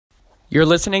You're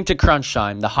listening to Crunch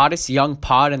Time, the hottest young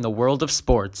pod in the world of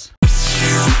sports.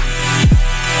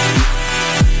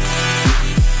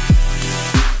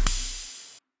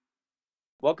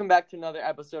 Welcome back to another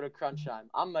episode of Crunch Time.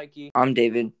 I'm Mikey. I'm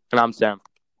David. And I'm Sam.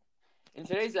 In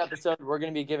today's episode, we're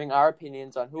going to be giving our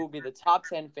opinions on who will be the top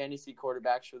 10 fantasy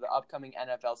quarterbacks for the upcoming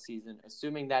NFL season,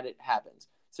 assuming that it happens.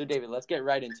 So, David, let's get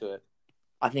right into it.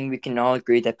 I think we can all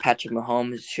agree that Patrick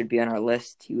Mahomes should be on our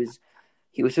list. He was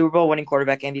Super Bowl winning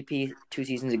quarterback MVP 2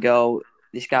 seasons ago.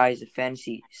 This guy is a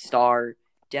fantasy star.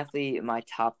 Definitely in my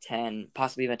top 10,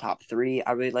 possibly even top 3.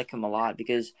 I really like him a lot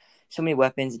because so many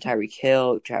weapons: Tyreek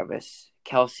Hill, Travis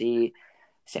Kelce,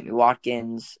 Sammy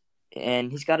Watkins,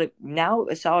 and he's got now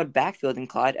a solid backfield in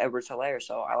Clyde Edwards-Helaire.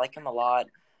 So I like him a lot.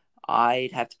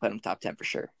 I'd have to put him top 10 for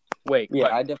sure. Wait,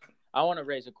 Yeah, I want to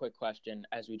raise a quick question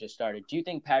as we just started. Do you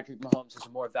think Patrick Mahomes is a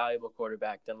more valuable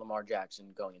quarterback than Lamar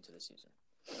Jackson going into the season?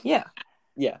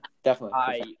 Yeah,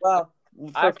 definitely.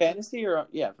 For fantasy,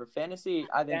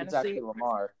 I think it's actually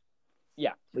Lamar.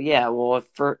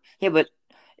 But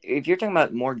if you're talking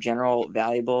about more general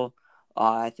valuable,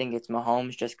 I think it's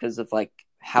Mahomes just because of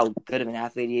how good of an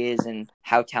athlete he is and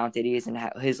how talented he is and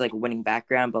his winning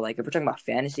background. But if we're talking about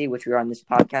fantasy, which we are on this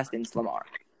podcast, then it's Lamar.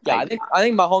 Yeah, I think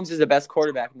Mahomes is the best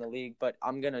quarterback in the league, but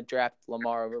I'm gonna draft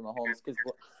Lamar over Mahomes because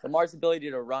Lamar's ability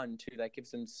to run too, that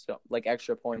gives him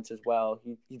extra points as well.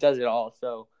 He does it all,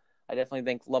 so I definitely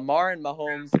think Lamar and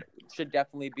Mahomes should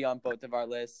definitely be on both of our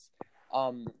lists.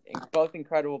 Both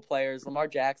incredible players. Lamar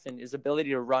Jackson, his ability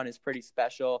to run is pretty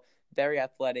special, very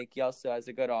athletic. He also has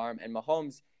a good arm, and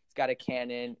Mahomes, he's got a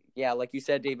cannon. Yeah, like you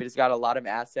said, David, he's got a lot of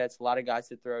assets, a lot of guys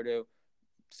to throw to.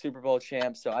 Super Bowl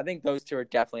champs. So I think those two are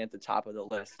definitely at the top of the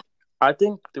list. I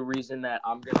think the reason that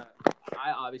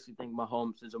I obviously think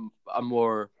Mahomes is a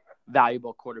more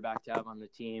valuable quarterback to have on the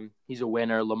team. He's a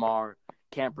winner. Lamar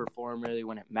can't perform really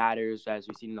when it matters, as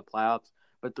we've seen in the playoffs.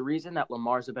 But the reason that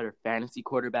Lamar's a better fantasy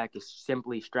quarterback is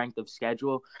simply strength of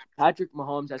schedule. Patrick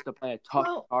Mahomes has to play a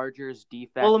tough Chargers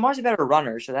defense. Well, Lamar's a better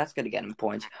runner, so that's going to get him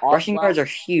points. Rushing yards are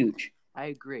huge. I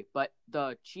agree. But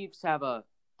the Chiefs have a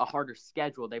harder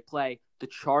schedule. They play the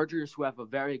Chargers, who have a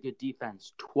very good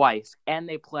defense, twice, and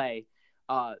they play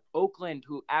Oakland,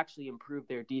 who actually improved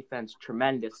their defense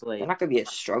tremendously. They're not going to be a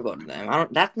struggle to them.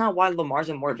 That's not why Lamar's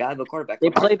a more valuable quarterback.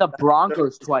 They play the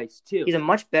Broncos twice too. He's a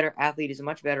much better athlete. He's a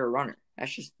much better runner.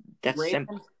 That's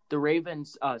simple. The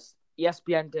Ravens.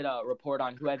 ESPN did a report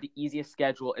on who had the easiest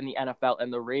schedule in the NFL,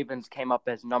 and the Ravens came up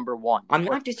as number 1. I'm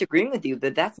not disagreeing with you,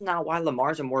 but that's not why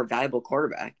Lamar's a more valuable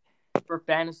quarterback. For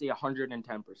fantasy,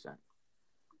 110%.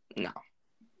 No.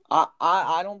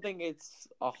 I don't think it's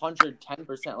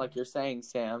 110% like you're saying,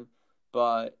 Sam.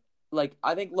 But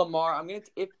I think Lamar.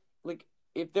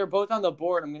 If they're both on the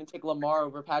board, I'm gonna take Lamar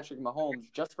over Patrick Mahomes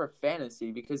just for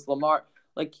fantasy because Lamar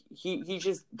he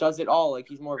just does it all.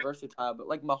 He's more versatile. But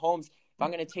Mahomes, if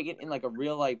I'm gonna take it in a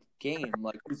real life game,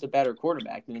 who's the better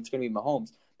quarterback, then it's gonna be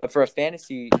Mahomes. But for a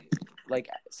fantasy,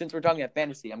 since we're talking about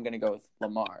fantasy, I'm gonna go with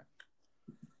Lamar.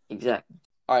 Exactly.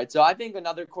 All right, so I think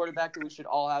another quarterback that we should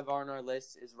all have on our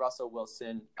list is Russell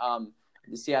Wilson,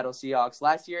 the Seattle Seahawks.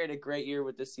 Last year, he had a great year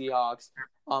with the Seahawks.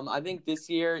 I think this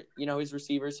year, his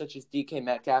receivers such as DK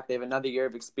Metcalf, they have another year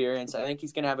of experience. I think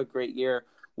he's going to have a great year.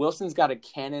 Wilson's got a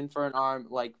cannon for an arm.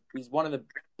 He's one of the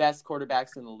best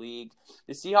quarterbacks in the league.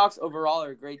 The Seahawks overall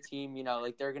are a great team.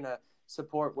 They're going to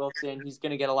support Wilson. He's going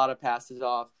to get a lot of passes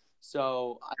off.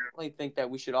 So I definitely think that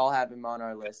we should all have him on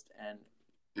our list. And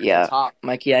yeah,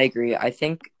 Mikey, I agree. I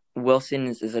think Wilson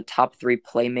is a top 3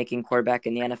 playmaking quarterback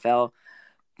in the NFL,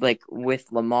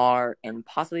 with Lamar and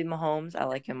possibly Mahomes. I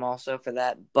like him also for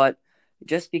that, but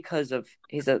just because of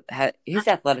his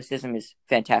athleticism is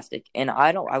fantastic, and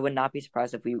I would not be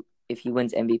surprised if he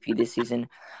wins MVP this season.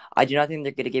 I do not think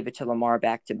they're going to give it to Lamar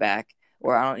back to back,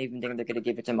 or I don't even think they're going to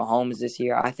give it to Mahomes this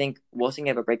year. I think Wilson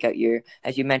have a breakout year,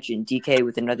 as you mentioned. DK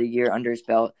with another year under his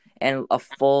belt and a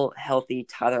full healthy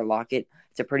Tyler Lockett.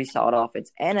 It's a pretty solid offense,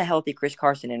 and a healthy Chris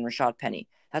Carson and Rashad Penny.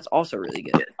 That's also really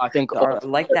good. I think I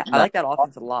like that. I like that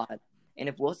offense a lot. And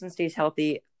if Wilson stays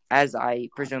healthy, as I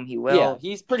presume he will,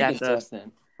 he's pretty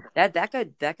consistent. That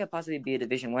could possibly be a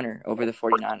division winner over the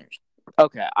 49ers.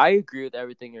 Okay, I agree with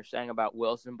everything you're saying about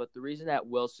Wilson, but the reason that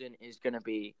Wilson is going to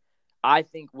be, I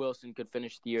think Wilson could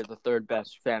finish the year the 3rd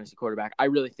best fantasy quarterback. I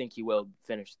really think he will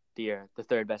finish the year the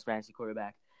 3rd best fantasy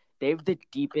quarterback. They have the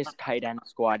deepest tight end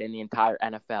squad in the entire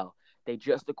NFL. They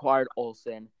just acquired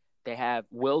Olsen. They have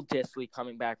Will Dissly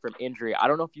coming back from injury. I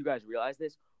don't know if you guys realize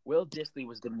this. Will Dissly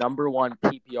was the number 1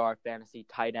 PPR fantasy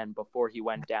tight end before he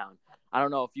went down. I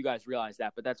don't know if you guys realize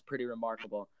that, but that's pretty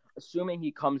remarkable. Assuming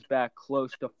he comes back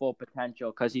close to full potential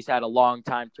because he's had a long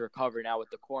time to recover now with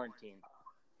the quarantine.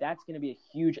 That's going to be a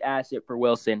huge asset for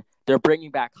Wilson. They're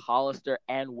bringing back Hollister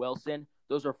and Wilson.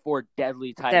 Those are 4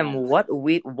 deadly tight ends. Sam,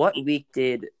 what week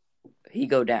did he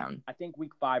go down? I think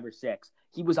week 5 or 6.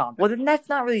 He was on. Well, then that's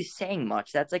not really saying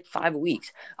much. That's like 5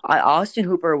 weeks. Austin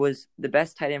Hooper was the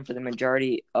best tight end for the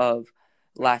majority of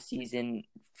last season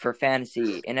for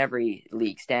fantasy in every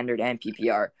league, standard and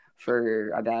PPR, for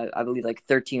about, I believe, like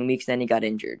 13 weeks. Then he got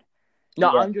injured.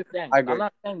 No, Yeah, I'm just saying. I'm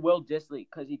not saying Will Dissly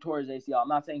because he tore his ACL. I'm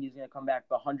not saying he's going to come back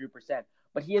 100%.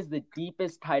 But he is the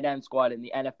deepest tight end squad in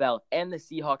the NFL, and the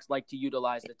Seahawks like to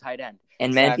utilize the tight end.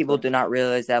 And many people do not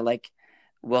realize that, like,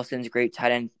 Wilson's a great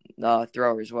tight end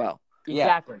thrower as well.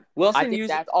 Exactly. Yeah. Wilson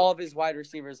uses all of his wide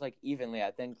receivers like evenly.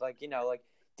 I think, like, you know, like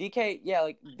DK. Yeah,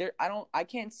 like I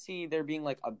can't see there being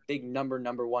like a big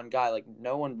number one guy. Like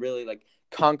no one really like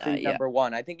concrete number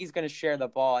one. I think he's going to share the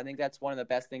ball. I think that's one of the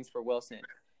best things for Wilson.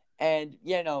 And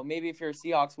maybe if you're a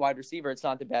Seahawks wide receiver, it's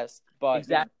not the best, but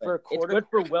exactly. It's good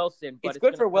for Wilson. But it's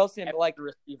good for Wilson, but like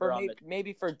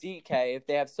maybe for DK, if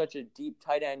they have such a deep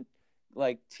tight end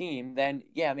like team, then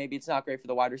maybe it's not great for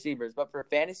the wide receivers. But for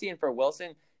fantasy and for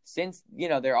Wilson, since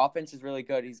their offense is really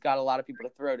good, he's got a lot of people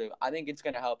to throw to. I think it's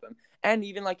going to help him. And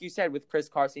even like you said with Chris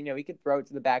Carson, he could throw it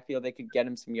to the backfield. They could get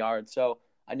him some yards. So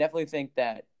I definitely think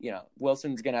that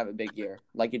Wilson's going to have a big year,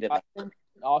 like he did.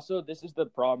 Also, this is the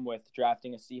problem with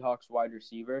drafting a Seahawks wide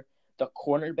receiver. The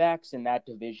cornerbacks in that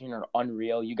division are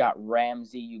unreal. You got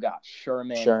Ramsey, you got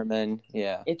Sherman.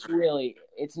 Yeah.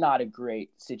 It's not a great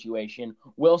situation.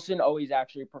 Wilson always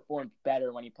actually performs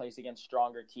better when he plays against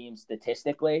stronger teams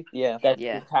statistically. Yeah. That's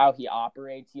just how he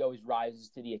operates. He always rises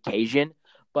to the occasion.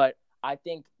 But I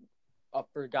think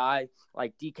for a guy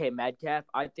like DK Metcalf,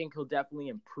 I think he'll definitely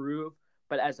improve.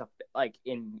 But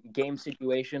in game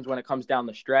situations when it comes down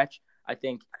the stretch, I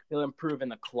think he'll improve in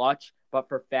the clutch, but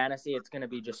for fantasy, it's going to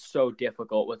be just so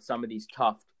difficult with some of these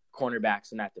tough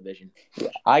cornerbacks in that division. Yeah,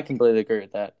 I completely agree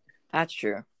with that. That's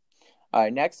true. All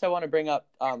right, next I want to bring up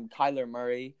Kyler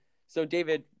Murray. So,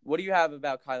 David, what do you have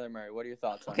about Kyler Murray? What are your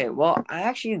thoughts on him? Well, I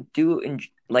actually do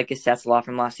like his stats a lot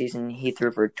from last season. He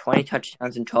threw for 20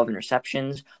 touchdowns and 12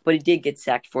 interceptions, but he did get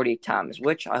sacked 48 times,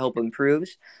 which I hope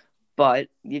improves. But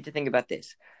you have to think about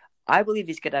this. I believe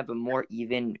he's going to have a more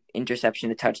even interception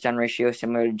to touchdown ratio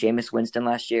similar to Jameis Winston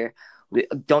last year.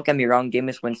 Don't get me wrong,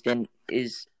 Jameis Winston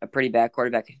is a pretty bad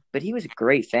quarterback, but he was a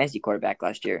great fantasy quarterback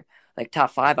last year. Like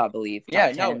top 5, I believe.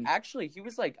 Yeah, no, actually, he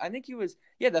was I think he was,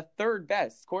 the third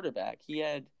best quarterback. He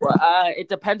had. Well, it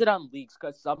depended on leagues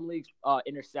because some leagues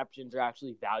interceptions are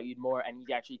actually valued more, and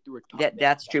he actually threw a ton.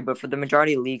 That's true, but for the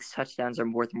majority of leagues, touchdowns are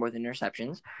worth more than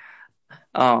interceptions.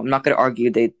 I'm not going to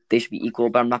argue they should be equal,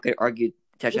 but I'm not going to argue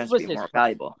touchdowns be more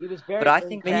valuable. But I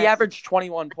think he averaged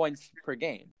 21 points per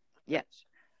game. Yes.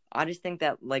 I just think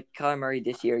that, like, Kyler Murray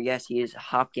this year, yes, he is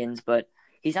Hopkins, but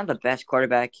he's not the best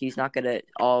quarterback. He's not going to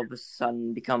all of a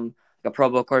sudden become a Pro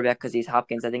Bowl quarterback because he's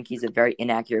Hopkins. I think he's a very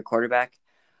inaccurate quarterback.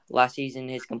 Last season,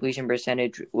 his completion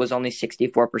percentage was only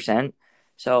 64%.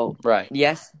 So,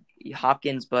 yes,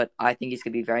 Hopkins, but I think he's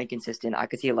going to be very consistent. I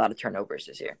could see a lot of turnovers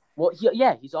this year. Well,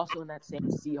 he's also in that same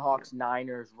Seahawks,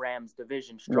 Niners, Rams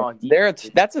division. Strong defense.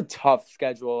 That's a tough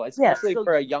schedule, especially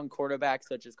for a young quarterback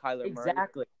such as Kyler Murray.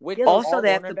 Exactly. Also,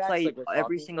 they have to play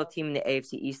every single team in the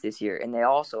AFC East this year, and they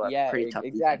also have pretty tough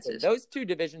defenses. Those two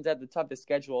divisions have the toughest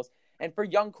schedules. And for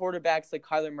young quarterbacks like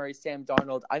Kyler Murray, Sam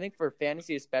Darnold, I think for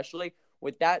fantasy especially,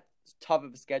 with that tough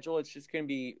of a schedule, it's just going to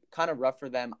be kind of rough for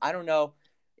them. I don't know.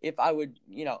 If I would,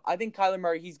 I think Kyler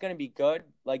Murray, he's going to be good.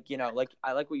 Like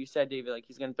I like what you said, David. Like,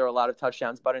 he's going to throw a lot of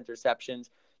touchdowns, but interceptions.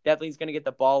 Definitely he's going to get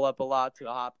the ball up a lot to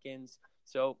Hopkins.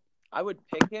 So I would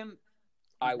pick him.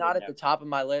 He's not at the top of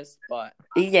my list, but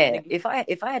if I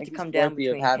had to come down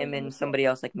between him and somebody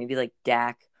else, like maybe like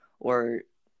Dak or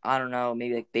I don't know,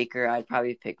 maybe like Baker, I'd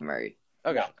probably pick Murray.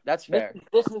 Okay, that's fair.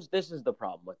 This is the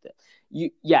problem with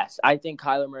it. Yes, I think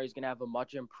Kyler Murray is going to have a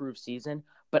much improved season,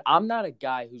 but I'm not a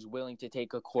guy who's willing to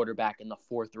take a quarterback in the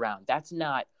 4th round. That's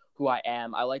not who I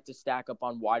am. I like to stack up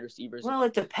on wide receivers. Well,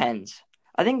 it depends.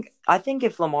 I think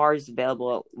if Lamar is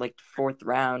available like 4th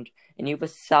round and you have a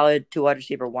solid 2 wide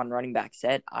receiver, 1 running back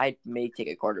set, I may take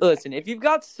a quarterback. Listen, if you've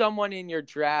got someone in your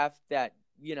draft that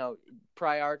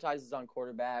prioritizes on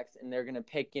quarterbacks and they're going to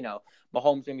pick,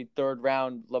 Mahomes maybe 3rd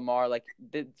round, Lamar, like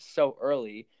so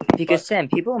early. Because Sam,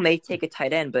 people may take a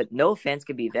tight end, but no fans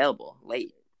could be available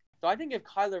late. So I think if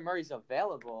Kyler Murray's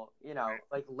available,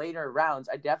 like later rounds,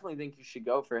 I definitely think you should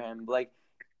go for him. Like,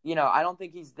 I don't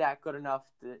think he's that good enough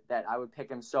that I would pick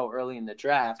him so early in the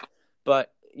draft.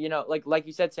 But, like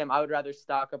you said, Sam, I would rather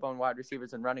stock up on wide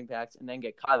receivers and running backs and then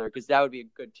get Kyler because that would be a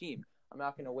good team. I'm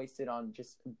not going to waste it on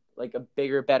just like a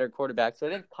bigger, better quarterback. So I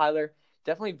think Kyler,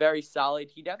 definitely very solid.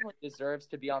 He definitely deserves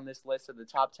to be on this list of the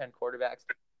top 10 quarterbacks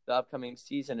the upcoming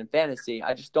season in fantasy.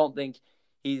 I just don't think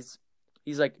he's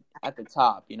like at the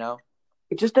top, you know?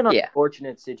 It's just an Yeah.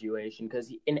 unfortunate situation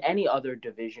because in any other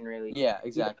division, really. Yeah,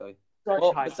 exactly. Such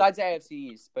Well, high- besides AFC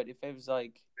East, but if it was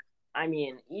like, I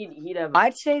mean, he'd have.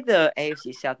 I'd say the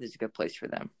AFC South is a good place for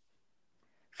them.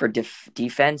 For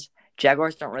defense,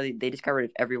 Jaguars don't really. They just got rid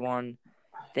of everyone.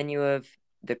 Then you have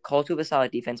the Colts with a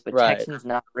solid defense, but Right. Texans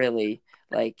not really.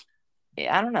 Like,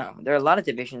 I don't know. There are a lot of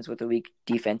divisions with the weak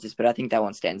defenses, but I think that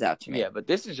one stands out to me. yeah, but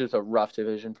this is just a rough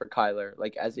division for Kyler.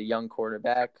 Like, as a young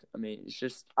quarterback, I mean,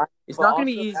 it's But not going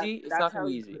to be also easy. It's that's not going how to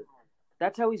be he's- easy.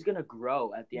 That's how he's gonna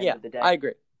grow at the end Yeah, of the day. I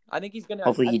agree. I think he's going to.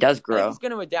 Hopefully he does I think grow. he's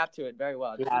going to adapt to it very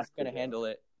well. I think He has he's going to to handle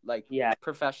it like Yeah.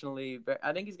 professionally.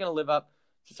 I think he's going to live up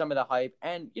to some of the hype.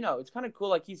 And it's kind of cool.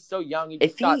 Like, he's so young. He If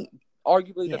just got he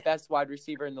arguably the yeah. best wide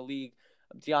receiver in the league,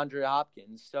 DeAndre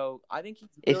Hopkins. So I think he's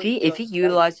if really he ready.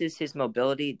 utilizes his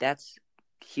mobility, that's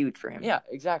huge for him. Yeah,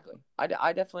 exactly. I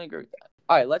definitely agree with that.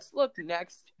 All right, let's look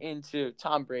next into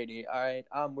Tom Brady. All right,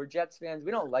 we're Jets fans.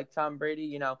 We don't like Tom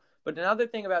Brady, But another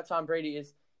thing about Tom Brady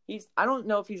is I don't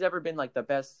know if he's ever been like the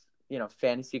best,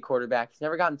 fantasy quarterback. He's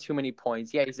never gotten too many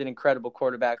points. Yeah, he's an incredible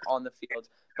quarterback on the field.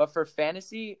 But for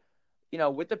fantasy,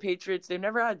 with the Patriots, they've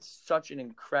never had such an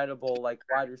incredible like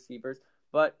wide receivers.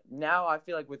 But now I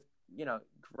feel like with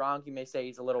Gronk, you may say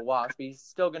he's a little washed, but he's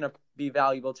still going to be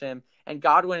valuable to him. And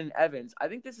Godwin and Evans, I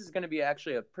think this is going to be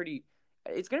actually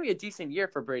it's going to be a decent year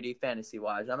for Brady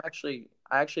fantasy-wise. I actually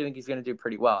think he's going to do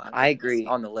pretty well. I agree.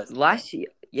 On the list. Last year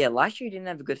he didn't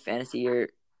have a good fantasy year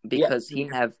because he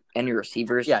didn't have any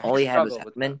receivers. Yeah, all he had was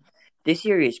struggled with Hepman. This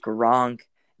year is Gronk,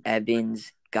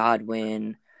 Evans,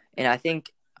 Godwin, and I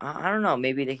think I don't know,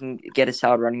 maybe they can get a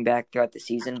solid running back throughout the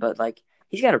season, but like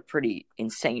he's got a pretty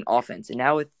insane offense. And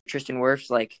now with Tristan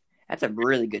Wirfs, like that's a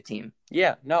really good team.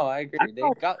 Yeah, no, I agree.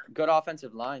 They've got good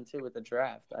offensive line too with the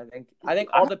draft. I think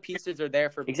all the pieces are there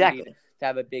for Brady to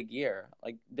have a big year.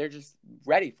 Like they're just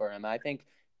ready for him. I think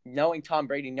knowing Tom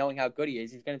Brady, knowing how good he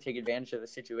is, he's going to take advantage of the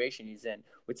situation he's in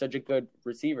with such a good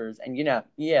receivers. And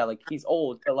like he's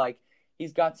old, but like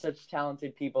he's got such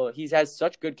talented people. He has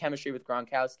such good chemistry with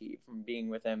Gronkowski from being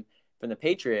with him from the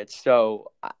Patriots.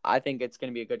 So I think it's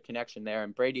going to be a good connection there.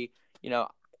 And Brady,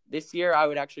 this year I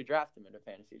would actually draft him in a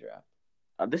fantasy draft.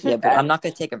 But I'm not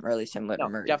going to take him early, similar to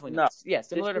Murray. Definitely not. Yeah,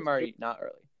 similar to Murray, not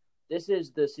early. This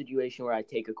is the situation where I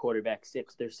take a quarterback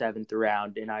 6th or 7th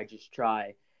round, and I just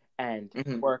try and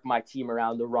work my team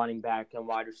around the running back and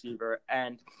wide receiver.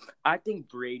 And I think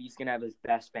Brady's going to have his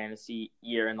best fantasy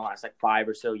year in the last 5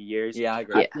 or so years. Yeah, I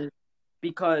agree.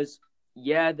 Because,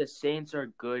 the Saints are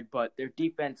good, but their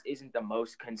defense isn't the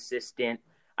most consistent.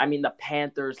 I mean, the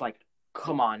Panthers,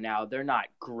 come on now. They're not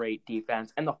great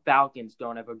defense. And the Falcons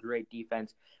don't have a great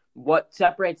defense. What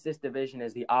separates this division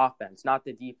is the offense, not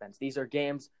the defense. These are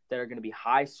games that are going to be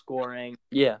high scoring.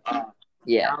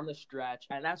 Down the stretch.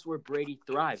 And that's where Brady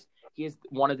thrives. He is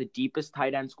one of the deepest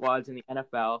tight end squads in the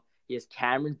NFL. He has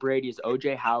Cameron Brady, he has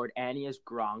O.J. Howard, and he has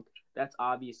Gronk. That's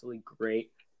obviously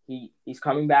great. He's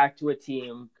coming back to a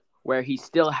team where he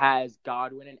still has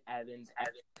Godwin and Evans.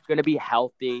 Evans is going to be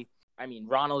healthy. I mean,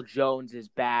 Ronald Jones is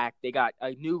back. They got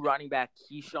a new running back,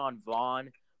 Keyshawn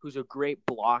Vaughn, who's a great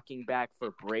blocking back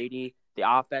for Brady. The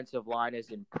offensive line has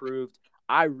improved.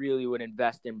 I really would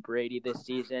invest in Brady this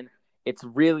season. It's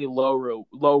really low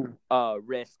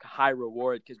risk, high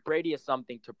reward because Brady has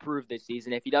something to prove this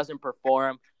season. If he doesn't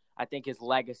perform, I think his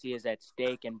legacy is at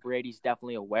stake, and Brady's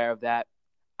definitely aware of that.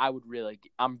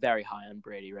 I'm very high on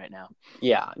Brady right now.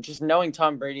 Yeah, just knowing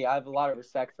Tom Brady, I have a lot of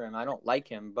respect for him. I don't like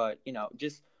him, but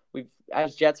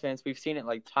as Jets fans, we've seen it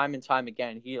time and time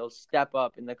again. He'll step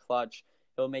up in the clutch.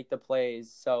 He'll make the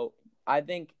plays. So I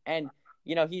think, and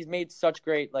he's made such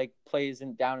great plays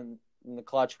down in the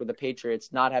clutch with the Patriots,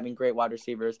 not having great wide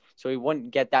receivers, so he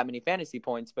wouldn't get that many fantasy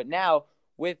points. But now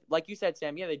with, like you said,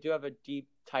 Sam, they do have a deep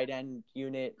tight end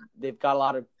unit. They've got a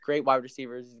lot of great wide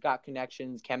receivers. He's got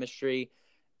connections, chemistry,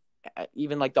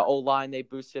 even the O-line, they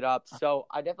boosted up. So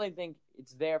I definitely think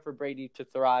it's there for Brady to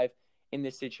thrive in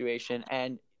this situation.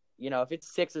 And if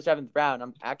it's 6th or 7th round,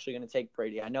 I'm actually going to take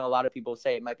Brady. I know a lot of people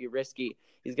say it might be risky.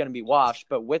 He's going to be washed.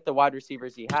 But with the wide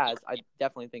receivers he has, I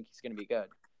definitely think he's going to be good.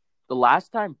 The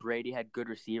last time Brady had good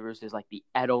receivers is the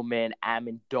Edelman,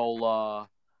 Amendola,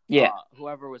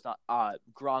 whoever was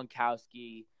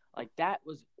Gronkowski. That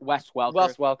was Wes Welker.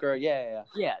 Wes Welker, yeah.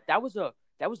 Yeah, that was a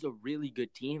really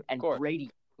good team, and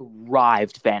Brady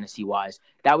thrived fantasy-wise.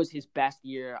 That was his best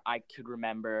year I could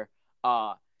remember.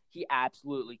 He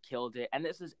absolutely killed it. And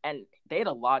they had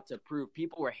a lot to prove.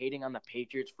 People were hating on the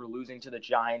Patriots for losing to the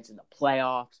Giants in the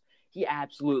playoffs. He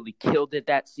absolutely killed it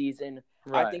that season.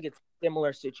 Right. I think it's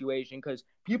similar situation because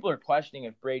people are questioning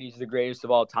if Brady's the greatest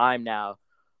of all time now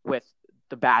with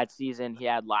the bad season he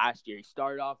had last year. He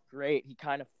started off great. He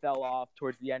kind of fell off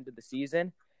towards the end of the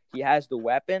season. He has the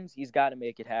weapons. He's got to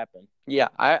make it happen. Yeah,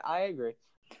 I agree.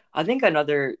 I think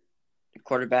another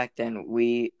quarterback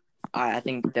I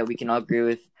think that we can all agree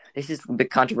with. This is a bit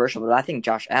controversial, but I think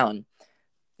Josh Allen.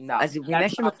 No, As we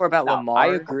mentioned before about Lamar.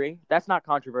 I agree. That's not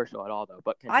controversial at all, though.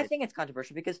 But I think it's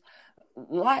controversial because,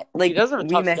 we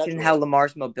mentioned mentioned how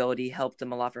Lamar's mobility helped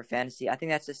him a lot for fantasy. I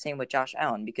think that's the same with Josh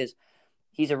Allen because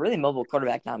he's a really mobile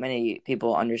quarterback. Not many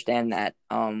people understand that.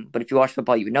 But if you watch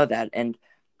football, you would know that. And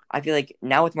I feel like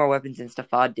now with more weapons than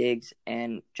Stephon Diggs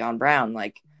and John Brown,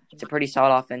 it's a pretty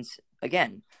solid offense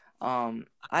again.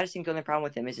 I just think the only problem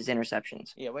with him is his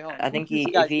interceptions. Yeah, wait, hold on. I think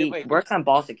if he works on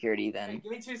ball security, then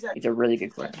give me 2 seconds. he's a really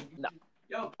good player. No.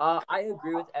 I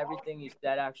agree with everything you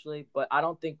said, actually, but I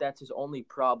don't think that's his only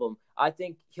problem. I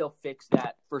think he'll fix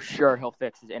that for sure. He'll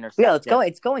fix his interception. Yeah,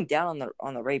 it's going down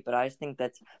on the rate, but I just think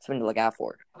that's something to look out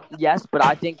for. Yes, but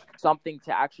I think something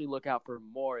to actually look out for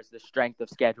more is the strength of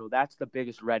schedule. That's the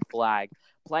biggest red flag.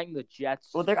 Playing the Jets.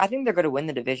 Well, I think they're going to win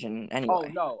the division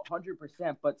anyway. Oh no,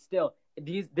 100%. But still,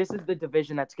 this is the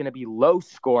division that's going to be low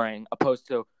scoring, opposed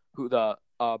to who the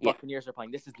Buccaneers are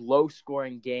playing. This is low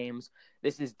scoring games.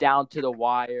 This is down to the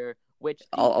wire. Which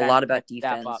a lot about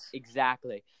defense.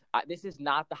 Exactly. This is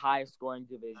not the highest scoring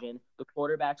division. The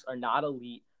quarterbacks are not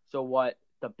elite. So what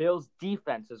the Bills'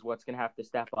 defense is what's going to have to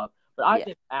step up. But I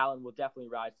think Allen will definitely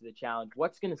rise to the challenge.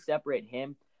 What's going to separate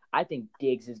him? I think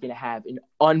Diggs is going to have an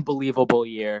unbelievable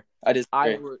year. I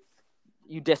disagree.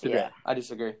 You disagree? Yeah, I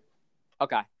disagree.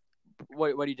 Okay.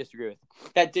 What do you disagree with?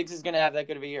 That Diggs is going to have that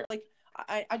good of a year.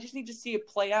 I just need to see it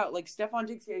play out. Stephon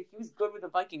Diggs, he was good with the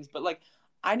Vikings, but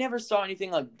I never saw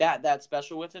anything like that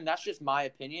special with him. That's just my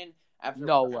opinion.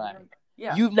 No way.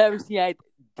 Yeah. You've never seen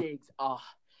Diggs.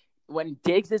 When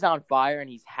Diggs is on fire and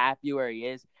he's happy where he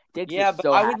is, Diggs is but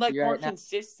so I would like more right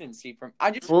consistency from.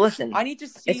 Listen. I need to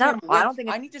see him.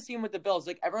 I need to see him with the Bills.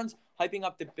 Everyone's hyping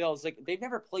up the Bills. They've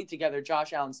never played together.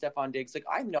 Josh Allen, Stephon Diggs.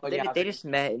 I have no idea. They just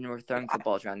met and were throwing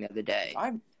footballs around the other day.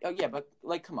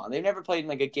 But come on, they've never played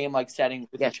in a game setting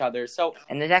with each other. So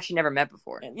and they've actually never met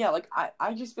before. And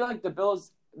I just feel like the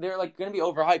Bills. They're going to be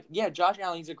overhyped. Yeah, Josh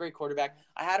Allen, he's a great quarterback.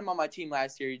 I had him on my team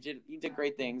last year. He did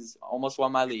great things. Almost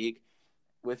won my league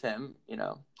with him,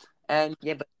 And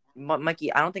yeah, but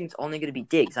Mikey, I don't think it's only going to be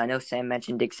Diggs. I know Sam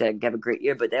mentioned Diggs have a great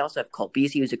year, but they also have Cole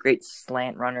Beasley, who's a great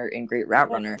slant runner and great route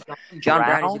runner. John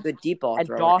Brown is a good deep ball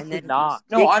thrower. Dawson Knox.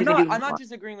 No, I'm not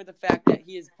disagreeing with the fact that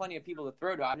he has plenty of people to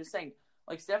throw to. I'm just saying,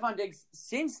 Stephon Diggs,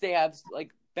 since they have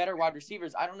better wide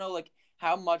receivers, I don't know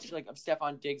how much of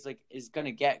Stephon Diggs is going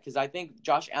to get, because I think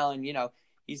Josh Allen,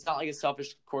 he's not a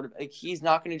selfish quarterback. He's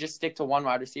not going to just stick to one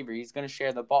wide receiver. He's going to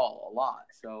share the ball a lot.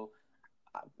 So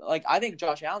I think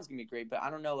Josh Allen's going to be great, but I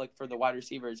don't know for the wide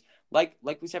receivers. Like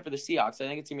we said for the Seahawks, I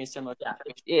think it's going to be a similar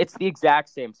situation. It's the exact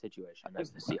same situation as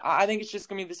the Seahawks. I think it's just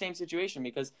going to be the same situation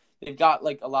because they've got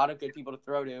a lot of good people to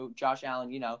throw to. Josh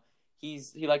Allen,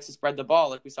 he likes to spread the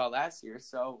ball like we saw last year.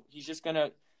 So he's just going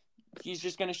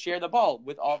to share the ball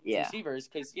with all receivers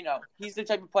because, he's the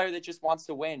type of player that just wants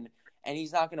to win, and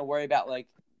he's not going to worry about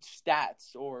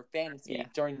stats or fantasy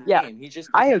during the game.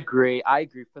 I agree.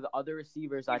 For the other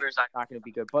receivers, I think it's not going to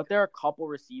be good. But there are a couple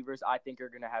receivers I think are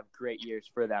going to have great years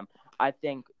for them. I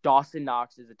think Dawson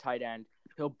Knox is a tight end.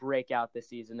 He'll break out this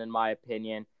season, in my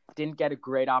opinion. Didn't get a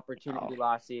great opportunity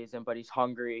last season, but he's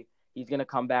hungry. He's going to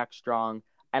come back strong.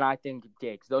 And I think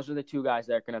Diggs. Those are the two guys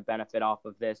that are going to benefit off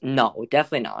of this. No,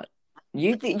 definitely not.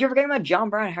 You're forgetting about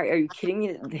John Brown. Are you kidding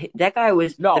me? That guy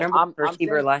was the number one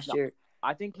receiver last year.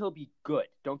 I think he'll be good.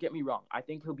 Don't get me wrong. I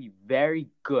think he'll be very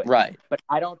good. Right. But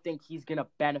I don't think he's going to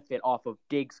benefit off of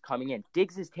Diggs coming in.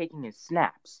 Diggs is taking his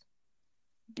snaps.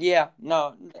 Yeah,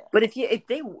 no. But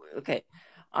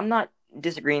I'm not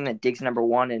disagreeing that Diggs is number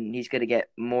one and he's going to get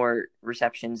more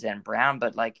receptions than Brown,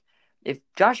 but if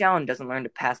Josh Allen doesn't learn to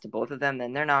pass to both of them,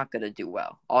 then they're not going to do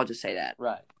well. I'll just say that.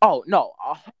 Right. Oh, no,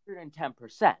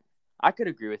 110%. I could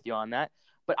agree with you on that.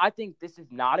 But I think this is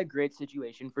not a great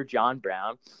situation for John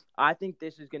Brown. I think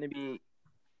this is going to be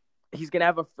 – he's going to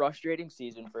have a frustrating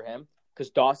season for him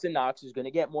because Dawson Knox is going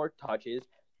to get more touches.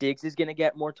 Diggs is going to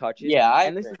get more touches. Yeah,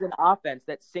 this is an offense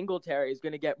that Singletary is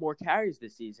going to get more carries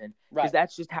this season because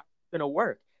that's just how it's going to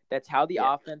work. That's how the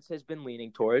offense has been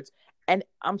leaning towards. And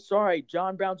I'm sorry,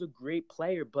 John Brown's a great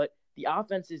player, but the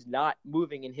offense is not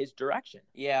moving in his direction.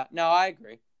 Yeah, no, I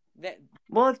agree.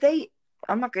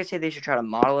 I'm not going to say they should try to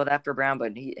model it after Brown,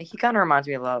 but he kind of reminds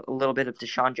me a little bit of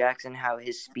Deshaun Jackson, how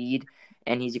his speed,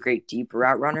 and he's a great deep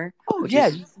route runner. Oh, which yeah,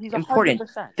 is he's important.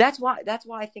 100%. That's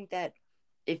why I think that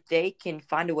if they can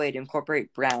find a way to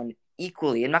incorporate Brown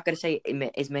equally. I'm not going to say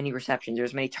as many receptions or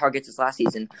as many targets as last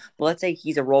season, but let's say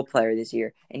he's a role player this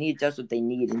year and he does what they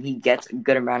need and he gets a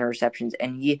good amount of receptions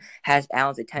and he has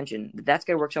Allen's attention. That's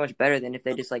going to work so much better than if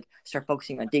they just like start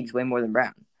focusing on Diggs way more than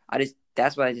Brown.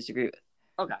 That's what I disagree with.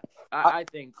 Okay. I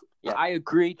think I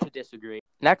agree to disagree.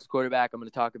 Next quarterback I'm going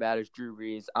to talk about is Drew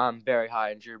Brees. I'm very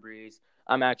high on Drew Brees.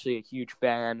 I'm actually a huge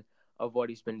fan of what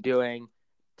he's been doing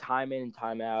time in and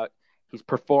time out. He's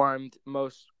performed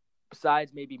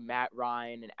besides maybe Matt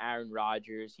Ryan and Aaron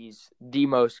Rodgers, he's the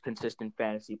most consistent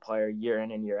fantasy player year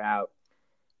in and year out.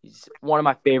 He's one of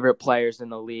my favorite players in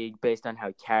the league based on how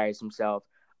he carries himself.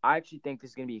 I actually think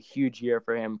this is going to be a huge year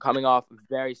for him, coming off a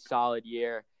very solid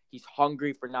year. He's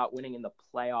hungry for not winning in the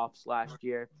playoffs last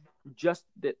year.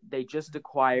 They just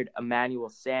acquired Emmanuel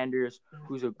Sanders,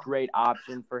 who's a great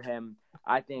option for him.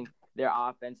 I think their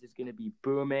offense is going to be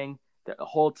booming. The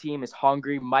whole team is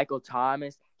hungry. Michael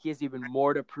Thomas, he has even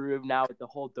more to prove now with the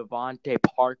whole Devontae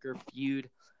Parker feud.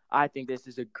 I think this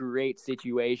is a great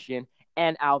situation.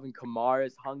 And Alvin Kamara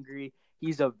is hungry.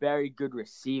 He's a very good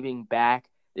receiving back.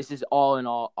 This is all in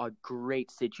all a great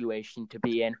situation to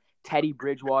be in. Teddy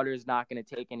Bridgewater is not going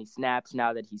to take any snaps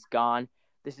now that he's gone.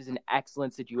 This is an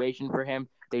excellent situation for him.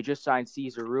 They just signed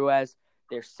Cesar Ruiz.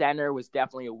 Their center was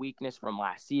definitely a weakness from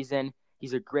last season.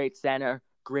 He's a great center,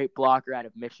 great blocker out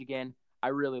of Michigan. I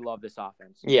really love this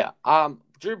offense. Yeah.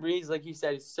 Drew Brees, like you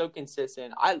said, is so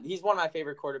consistent. He's one of my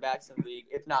favorite quarterbacks in the league,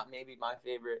 if not maybe my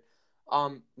favorite.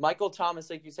 Michael Thomas,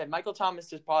 like you said, Michael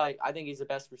Thomas is probably, I think he's the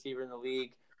best receiver in the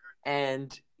league.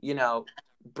 And,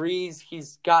 Brees,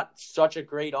 he's got such a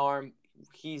great arm.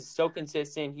 He's so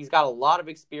consistent. He's got a lot of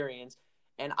experience.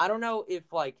 And I don't know if,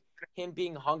 him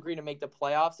being hungry to make the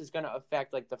playoffs is going to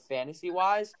affect, the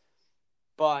fantasy-wise.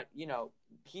 But,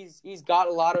 he's got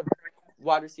a lot of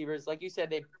wide receivers. Like you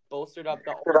said, they bolstered up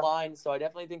the O-line. So I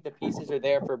definitely think the pieces are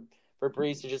there for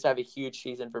Brees to just have a huge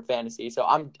season for fantasy. So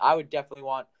I would definitely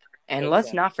want. And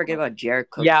let's not forget about Jared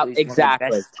Cook. Yeah, who's exactly.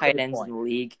 One of the best tight ends in the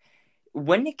league.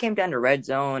 When it came down to red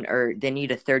zone or they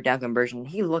need a third down conversion,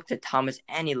 he looked at Thomas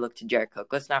and he looked to Jared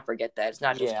Cook. Let's not forget that. It's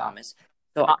not just Thomas.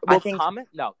 So I think Thomas,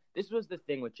 no, this was the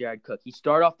thing with Jared Cook. He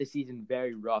started off the season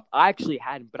very rough. I actually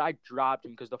had him, but I dropped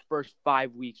him because the first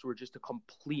 5 weeks were just a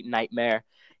complete nightmare.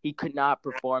 He could not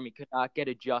perform. He could not get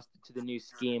adjusted to the new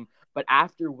scheme. But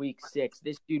after week 6,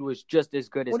 this dude was just as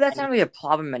good as. Well, that's not really a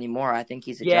problem anymore. I think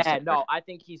he's adjusted. Yeah, no, I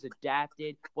think he's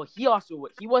adapted. Well,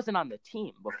 he wasn't on the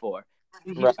team before.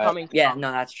 He was coming. Yeah,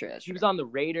 no, that's true. He was on the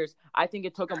Raiders. I think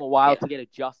it took him a while to get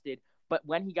adjusted. But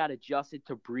when he got adjusted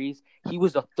to Brees, he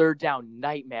was a third down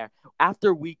nightmare.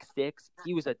 After week 6,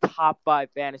 he was a top 5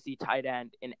 fantasy tight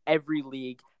end in every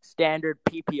league, standard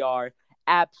PPR,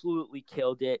 absolutely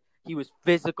killed it. He was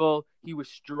physical. He was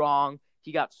strong.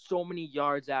 He got so many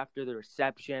yards after the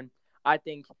reception. I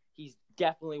think he's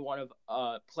definitely one of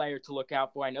a player to look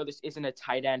out for. I know this isn't a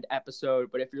tight end episode,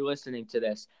 but if you're listening to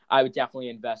this, I would definitely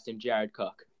invest in Jared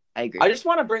Cook. I agree. I just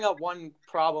want to bring up one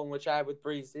problem which I have with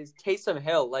Brees is Taysom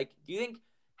Hill. Do you think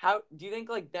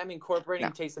them incorporating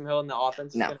Taysom Hill in the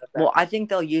offense? No. Well, I think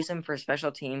they'll use him for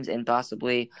special teams and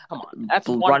possibly that's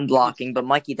run blocking. But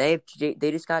Mikey, they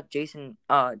just got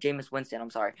Jameis Winston.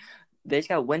 I'm sorry, they just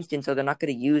got Winston, so they're not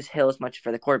going to use Hill as much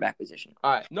for the quarterback position.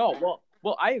 All right. No,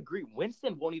 well, I agree.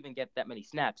 Winston won't even get that many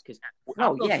snaps because.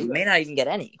 He may not even get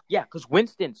any. Yeah, because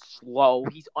Winston's slow.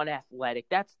 He's unathletic.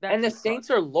 That's and the Saints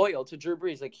are loyal to Drew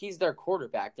Brees. He's their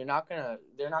quarterback. They're not gonna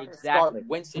start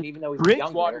Winston even though he's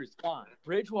Bridgewater's gone.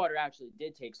 Bridgewater actually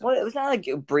did take some. Well, it was not like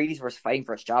Brees was fighting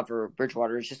for his job for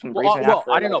Bridgewater. It's just when Brees went out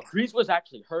for I don't know. Brees was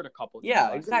actually hurt a couple.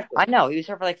 Yeah, exactly. I know he was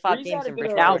hurt for 5 games and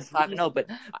Bridgewater was 5-0, but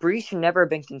Brees should never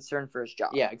have been concerned for his job.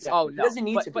 Yeah, exactly. Oh no, he doesn't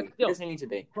need to be. He doesn't need to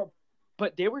be.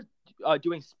 But they were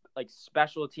doing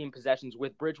special team possessions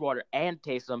with Bridgewater and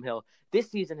Taysom Hill.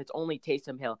 This season, it's only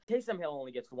Taysom Hill. Taysom Hill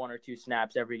only gets 1 or 2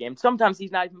 snaps every game. Sometimes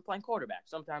he's not even playing quarterback.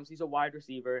 Sometimes he's a wide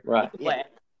receiver. Right.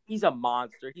 He's a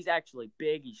monster. He's actually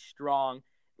big. He's strong.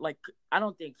 I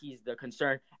don't think he's the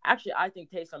concern. Actually, I think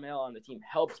Taysom Hill on the team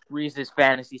helps Brees'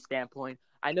 fantasy standpoint.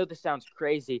 I know this sounds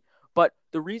crazy, but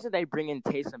the reason they bring in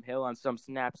Taysom Hill on some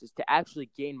snaps is to actually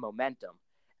gain momentum.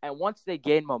 And once they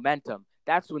gain momentum,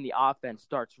 that's when the offense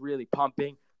starts really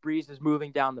pumping. Brees is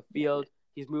moving down the field.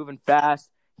 He's moving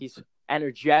fast. He's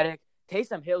energetic.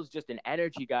 Taysom Hill's just an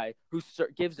energy guy who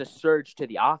gives a surge to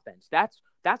the offense. That's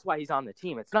why he's on the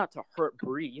team. It's not to hurt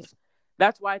Brees.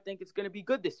 That's why I think it's going to be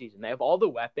good this season. They have all the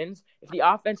weapons. If the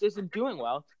offense isn't doing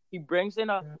well, he brings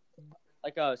in a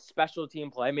special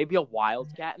team play, maybe a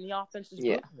wildcat, and the offense is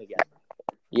moving again.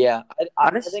 Yeah,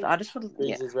 I just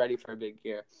Brees is ready for a big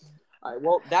year. All right,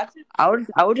 well, that's it.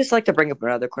 I would just like to bring up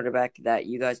another quarterback that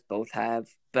you guys both have,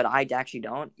 but I actually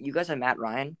don't. You guys have Matt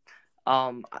Ryan.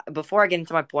 Before I get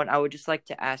into my point, I would just like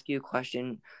to ask you a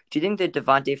question. Do you think that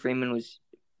Devontae Freeman was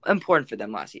important for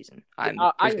them last season? I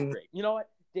agree. You know what,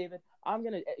 David? I'm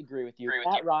going to agree with you.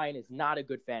 Matt Ryan is not a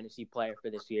good fantasy player for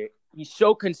this year. He's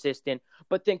so consistent,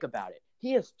 but think about it.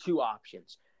 He has two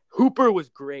options. Hooper was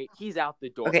great. He's out the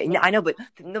door. Okay, I know, but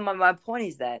my point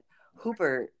is that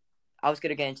Hooper, I was going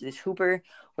to get into this. Hooper,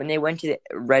 when they went to the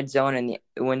red zone and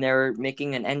when they were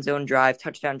making an end zone drive,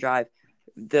 touchdown drive,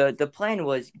 the plan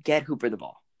was get Hooper the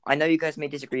ball. I know you guys may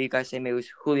disagree. You guys say maybe it was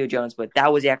Julio Jones, but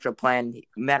that was the actual plan.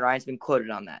 Matt Ryan's been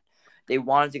quoted on that. They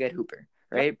wanted to get Hooper,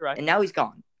 right? Right. And now he's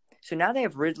gone. So now they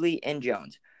have Ridley and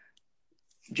Jones.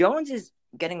 Jones is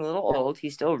getting a little old.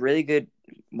 He's still a really good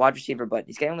wide receiver, but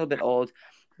he's getting a little bit old.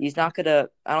 He's not going to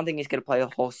 – I don't think he's going to play a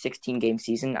whole 16-game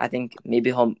season. I think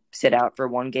maybe he'll sit out for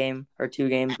 1 game or 2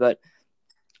 games, but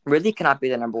Ridley cannot be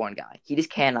the number one guy. He just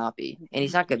cannot be. And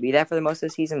he's not going to be that for the most of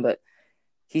the season, but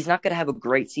he's not going to have a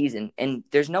great season. And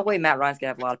there's no way Matt Ryan's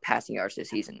going to have a lot of passing yards this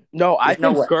season. No, I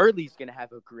think Gurley's going to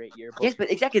have a great year. Yes,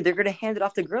 but exactly. They're going to hand it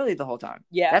off to Gurley the whole time.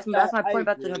 Yeah, that's my point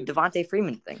about the Devontae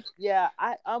Freeman thing. Yeah,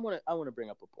 I want to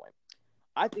bring up a point.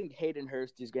 I think Hayden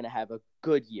Hurst is going to have a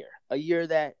good year. A year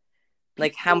that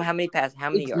like how many passes, how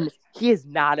many yards? He is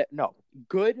not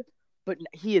good, but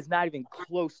he is not even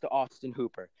close to Austin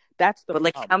Hooper. That's the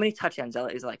But how many touchdowns?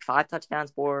 Is it like 5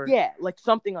 touchdowns, 4? Yeah, like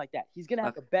something like that. He's gonna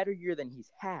have a better year than he's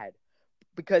had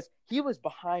because he was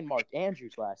behind Mark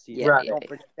Andrews last season. Yeah, Don't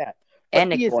forget that.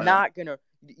 But he is not gonna.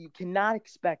 You cannot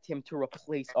expect him to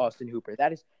replace Austin Hooper.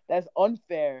 That is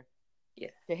unfair. Yeah.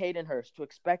 To Hayden Hurst to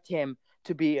expect him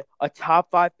to be a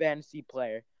top 5 fantasy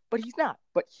player, but he's not.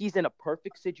 But he's in a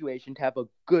perfect situation to have a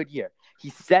good year.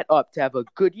 He's set up to have a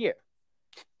good year.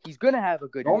 He's going to have a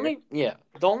good year.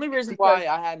 The only reason why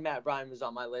I had Matt Ryan was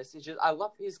on my list is just I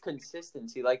love his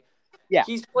consistency. Like, yeah,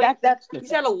 he's played. He's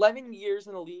had 11 years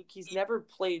in the league. He's never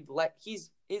played. Like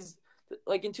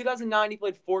in 2009, he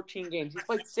played 14 games. He's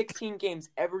played 16 games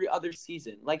every other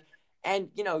season. Like, and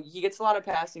he gets a lot of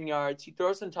passing yards. He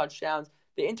throws some touchdowns.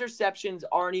 The interceptions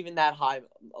aren't even that high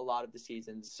a lot of the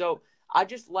seasons. So I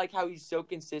just like how he's so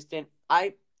consistent.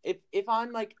 If I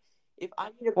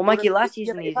need a Mikey, last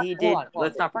season he did.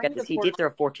 Let's not forget this. He did throw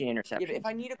 14 interceptions. If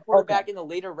I need a quarterback in the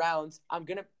later rounds, I'm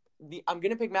gonna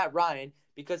pick Matt Ryan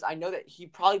because I know that he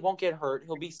probably won't get hurt.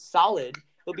 He'll be solid.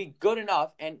 He'll be good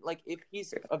enough. And if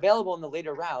he's available in the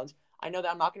later rounds, I know that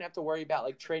I'm not gonna have to worry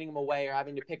about trading him away or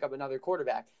having to pick up another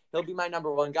quarterback. He'll be my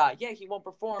number one guy. Yeah, he won't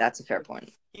perform. That's a fair point.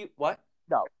 What?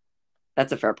 No,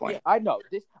 that's a fair point. Yeah, I know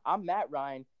this. I'm Matt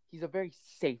Ryan. He's a very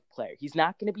safe player. He's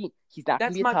not going to be a top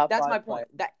 5 That's my point.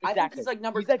 Exactly. I think he's like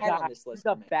number 10 on this list.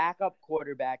 He's a backup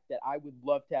quarterback that I would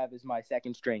love to have as my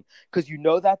second string because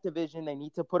that division, they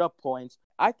need to put up points.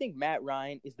 I think Matt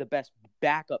Ryan is the best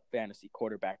backup fantasy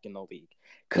quarterback in the league.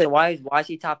 So why is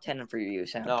he top 10 for you,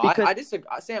 Sam? No, I disagree.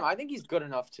 Sam, I think he's good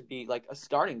enough to be like a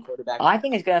starting quarterback. I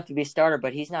think he's good enough to be a starter,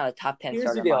 but he's not a top 10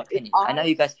 starter in my opinion. I know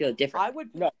you guys feel different.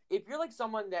 If you're like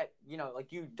someone that,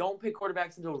 you don't pick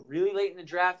quarterbacks until really late in the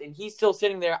draft and he's still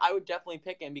sitting there, I would definitely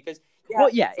pick him because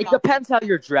it depends how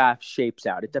your draft shapes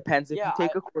out. It depends if you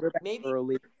take a quarterback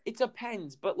early. It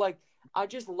depends, but I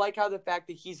just like how the fact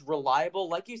that he's reliable.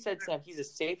 Like you said, Sam, he's a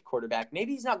safe quarterback.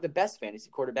 Maybe he's not the best fantasy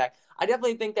quarterback. I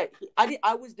definitely think that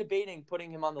I was debating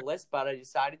putting him on the list, but I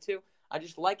decided to. I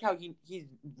just like how he's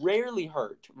rarely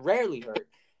hurt.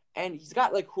 And he's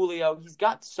got Julio. He's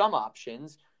got some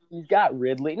options. He's got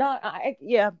Ridley. I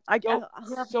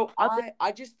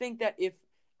just think that if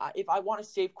I want a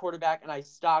safe quarterback and I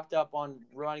stocked up on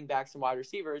running backs and wide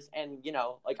receivers and,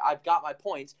 I've got my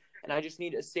points and I just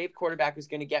need a safe quarterback who's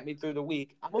going to get me through the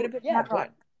week, I'm going to pick Matt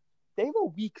Ryan. They have a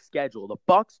weak schedule. The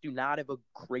Bucs do not have a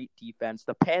great defense.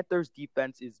 The Panthers'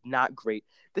 defense is not great.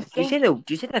 Do you say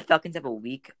the Falcons have a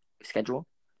weak schedule?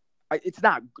 It's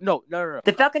not. No.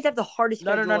 The Falcons have the hardest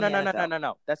schedule.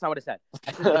 No. That's not what I said.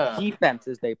 I said the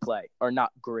defenses they play are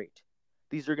not great.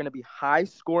 These are going to be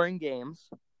high-scoring games.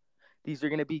 These are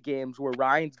going to be games where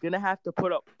Ryan's going to have to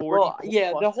put up 40. Well,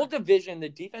 yeah, the whole division, the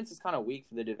defense is kind of weak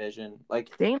for the division.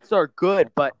 Saints are good,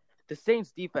 but the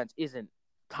Saints' defense isn't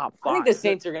top 5. I think the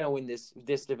Saints are going to win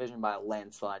this division by a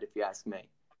landslide, if you ask me.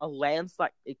 A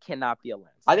landslide? It cannot be a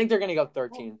landslide. I think they're going to go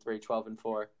 13-3,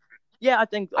 12-4. Yeah, I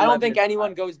think. I don't think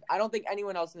anyone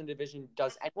else in the division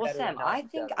does any better. Well, Sam, I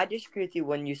think I disagree with you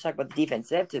when you talk about the defense.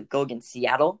 They have to go against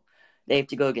Seattle. They have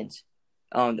to go against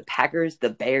the Packers,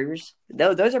 the Bears.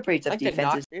 Those are pretty tough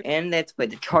defenses. And they have to play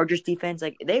the Chargers defense.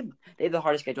 They have the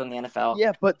hardest schedule in the NFL.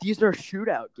 Yeah, but these are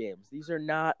shootout games. These are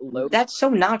not low. That's so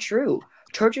not true.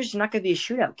 Chargers is not going to be a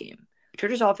shootout game.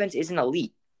 Chargers offense isn't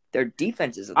elite. Their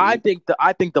defense is elite. I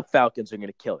think the Falcons are going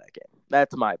to kill that game.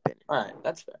 That's my opinion. All right,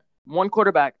 that's fair. One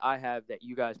quarterback I have that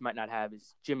you guys might not have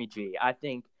is Jimmy G. I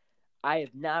think I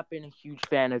have not been a huge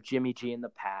fan of Jimmy G in the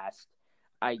past.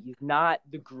 He's not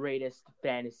the greatest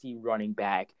fantasy running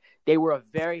back. They were a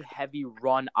very heavy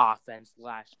run offense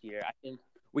last year. I think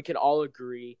we can all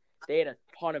agree. They had a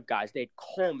ton of guys. They had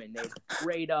Coleman, they had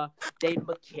Breda, they had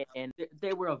McKinnon.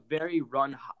 They were a very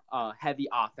run heavy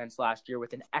offense last year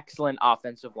with an excellent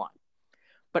offensive line.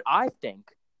 But I think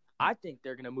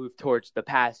they're going to move towards the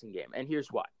passing game. And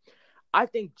here's why. I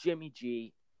think Jimmy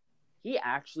G, he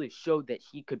actually showed that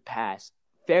he could pass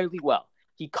fairly well.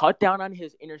 He cut down on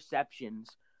his interceptions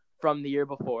from the year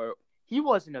before. He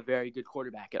wasn't a very good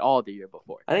quarterback at all the year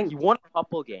before. I think he won a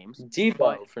couple games.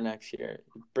 Debo for next year.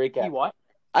 Breakout. He what?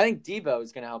 I think Debo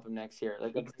is going to help him next year.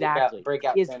 Like exactly.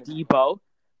 Breakout. He is Debo.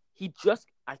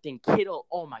 I think Kittle,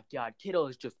 oh my God, Kittle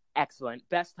is just excellent.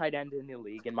 Best tight end in the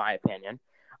league, in my opinion.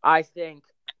 I think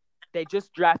they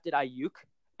just drafted Ayuk,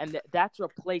 and that's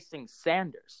replacing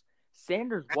Sanders.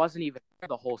 Sanders wasn't even there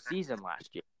the whole season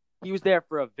last year. He was there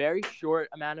for a very short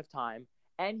amount of time,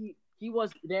 and he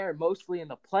was there mostly in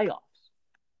the playoffs.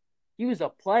 He was a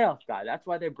playoff guy. That's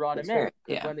why they brought him in.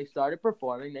 Because when they started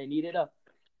performing, they needed a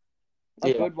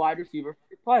good wide receiver for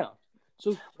the playoffs.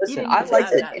 So listen, I like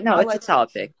it. No, it's a solid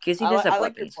pick because he does have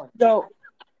weapons. So,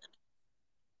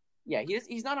 yeah,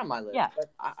 he's not on my list. Yeah.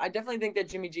 But I definitely think that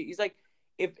Jimmy G, he's like,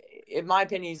 if in my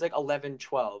opinion, he's like 11,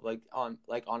 12, on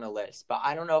a list. But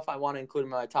I don't know if I want to include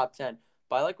him in my top 10.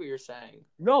 But I like what you're saying.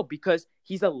 No, because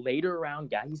he's a later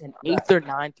round guy. He's an 8th or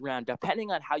 9th round, depending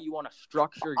on how you want to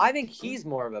structure. I think he's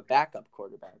more of a backup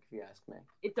quarterback, if you ask me.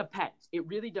 It depends. It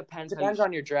really depends. It depends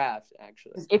on your draft,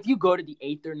 actually. If you go to the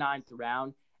 8th or 9th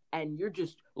round and you're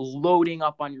just loading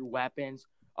up on your weapons,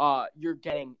 you're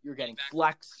getting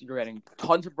flex, you're getting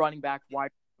tons of running back,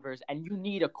 wide receivers, and you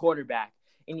need a quarterback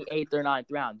in the 8th or 9th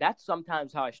round. That's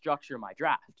sometimes how I structure my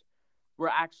draft, where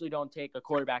I actually don't take a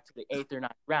quarterback to the 8th or 9th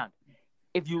round.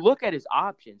 If you look at his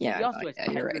options, he also has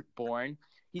Kendrick Bourne.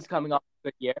 He's coming off a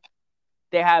good year.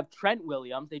 They have Trent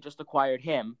Williams. They just acquired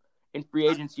him in free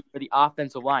agency for the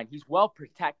offensive line. He's well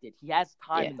protected. He has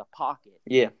time in the pocket.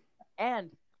 Yeah.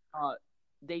 And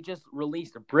they just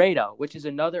released Breda, which is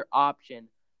another option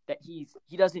that he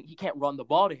can't run the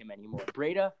ball to him anymore.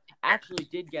 Breda actually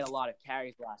did get a lot of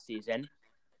carries last season.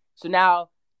 So now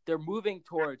they're moving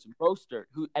towards Mostert,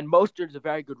 Mostert is a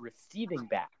very good receiving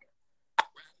back.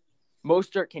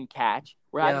 Mostert can catch.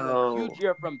 We're having a huge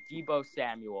year from Deebo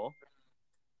Samuel.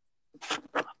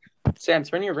 Sam,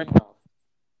 turn your ring off.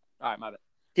 All right, my bad.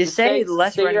 To say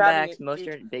less running backs,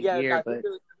 Mostert, big year, guys, but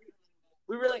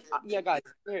we really, guys.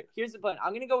 Here's the plan.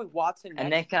 I'm gonna go with Watson next.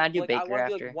 And then can I do Baker I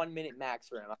after? Do 1 minute max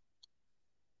for him.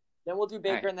 Then we'll do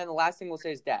Baker, and then the last thing we'll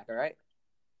say is Dak. All right?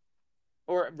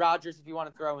 Or Rodgers if you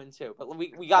want to throw in too. But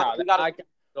we got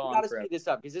to speed this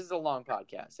up because this is a long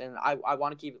podcast, and I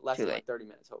want to keep it less than 30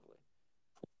 minutes, hopefully.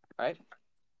 All right?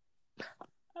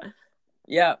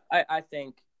 Yeah, I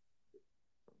think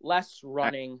less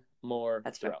running, more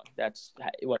throwing. That's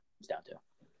what it comes down to.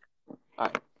 All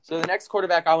right. So the next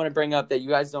quarterback I want to bring up that you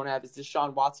guys don't have is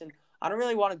Deshaun Watson. I don't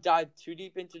really want to dive too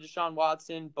deep into Deshaun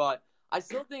Watson, but I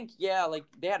still think,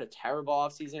 they had a terrible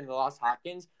offseason. They lost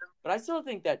Hopkins. But I still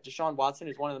think that Deshaun Watson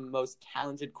is one of the most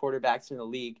talented quarterbacks in the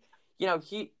league. You know,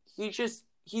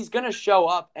 he's going to show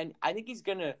up, and I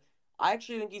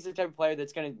actually think he's the type of player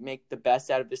that's going to make the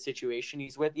best out of the situation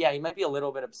he's with. Yeah, he might be a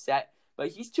little bit upset, but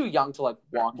he's too young to,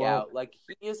 walk out.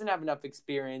 He doesn't have enough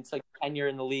experience, tenure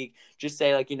in the league. Just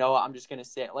say, I'm just going to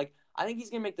sit. I think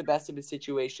he's going to make the best of his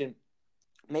situation.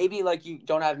 Maybe, you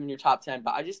don't have him in your top 10,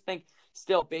 but I just think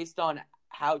still, based on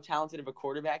how talented of a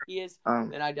quarterback he is,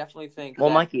 then I definitely think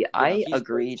Mikey, I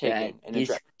agree that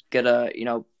he's going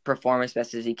to, perform as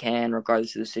best as he can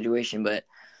regardless of the situation, but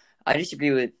I disagree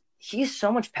with he has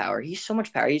so much power. He's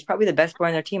probably the best player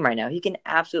on their team right now. He can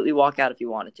absolutely walk out if he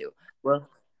wanted to. Well,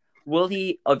 will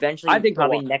he eventually? I think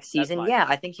probably next season. Yeah,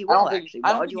 I think he will. Actually,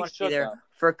 why would you want to be there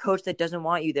for a coach that doesn't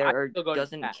want you there or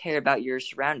doesn't care about your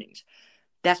surroundings?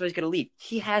 That's why he's going to leave.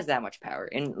 He has that much power,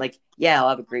 and I'll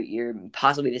have a great year.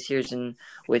 Possibly this season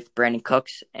with Brandon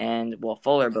Cooks and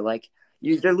Fuller, but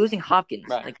they're losing Hopkins.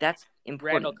 Right. That's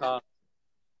important. Randall Cobb.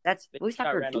 That's at least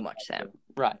not going to do much, Sam.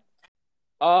 Right.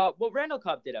 Randall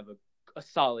Cobb did have a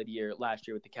solid year last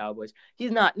year with the Cowboys.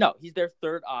 He's their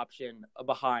third option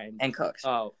behind. And Cooks.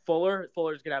 Fuller's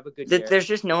going to have a good year. There's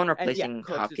just no one replacing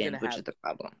Hopkins, which is the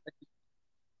problem.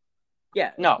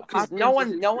 Yeah. No, because no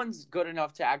one's good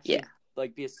enough to actually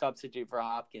be a substitute for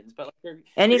Hopkins. But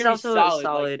and he's also a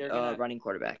solid running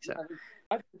quarterback. So.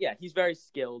 Yeah, he's very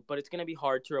skilled, but it's going to be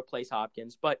hard to replace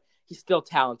Hopkins. But he's still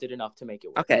talented enough to make it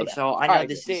work. Okay, so I know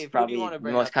this is probably the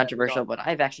most controversial, but I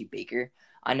have actually Baker.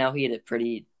 I know he had a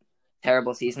pretty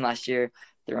terrible season last year,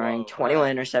 throwing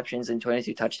 21 interceptions and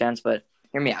 22 touchdowns. But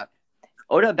hear me out.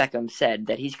 Odell Beckham said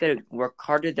that he's going to work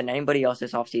harder than anybody else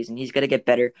this offseason. He's going to get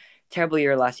better. Terrible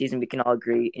year last season, we can all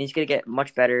agree. And he's going to get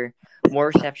much better, more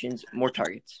receptions, more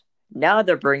targets. Now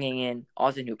they're bringing in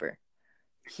Austin Hooper.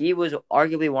 He was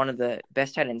arguably one of the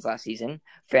best tight ends last season,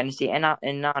 fantasy and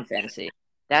non-fantasy.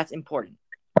 That's important.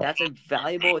 That's a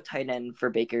valuable tight end for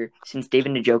Baker since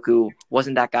David Njoku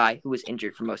wasn't that guy who was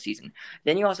injured for most season.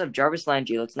 Then you also have Jarvis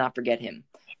Landry. Let's not forget him.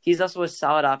 He's also a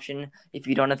solid option if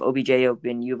you don't have OBJ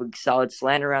open. You have a solid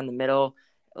slant around the middle.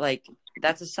 Like,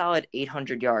 that's a solid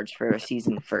 800 yards for a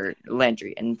season for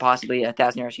Landry and possibly a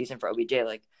 1,000-yard season for OBJ.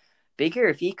 Like, Baker,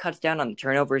 if he cuts down on the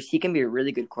turnovers, he can be a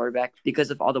really good quarterback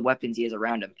because of all the weapons he has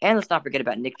around him. And let's not forget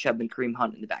about Nick Chubb and Kareem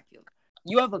Hunt in the backfield.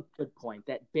 You have a good point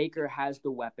that Baker has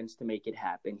the weapons to make it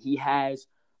happen. He has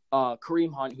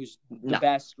Kareem Hunt, who's the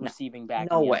best receiving back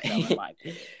in the NFL, in my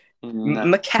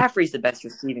opinion. McCaffrey's the best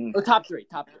receiving back. Top three.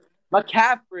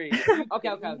 McCaffrey. Okay.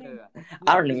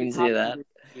 I don't even see that.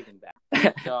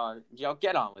 Y'all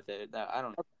get on with it. I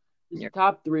don't know. He's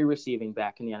top 3 receiving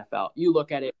back in the NFL. You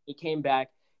look at it. He came back.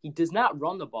 He does not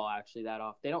run the ball actually that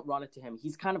often. They don't run it to him.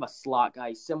 He's kind of a slot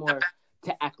guy, similar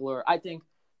to Eckler. I think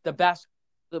the best,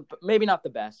 maybe not the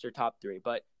best or top 3,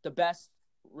 but the best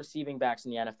receiving backs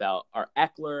in the NFL are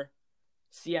Eckler,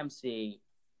 CMC,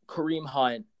 Kareem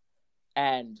Hunt,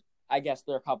 and I guess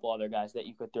there are a couple other guys that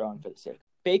you could throw in for the sake.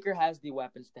 Baker has the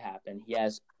weapons to happen. He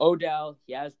has Odell,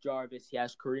 he has Jarvis, he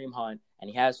has Kareem Hunt, and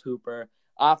he has Hooper.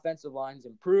 Offensive line's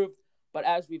improved, but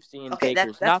as we've seen,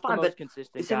 Baker's that's not fine, the most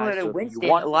consistent similar guy. to So Winston,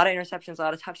 a lot of interceptions, a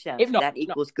lot of touchdowns. That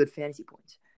equals good fantasy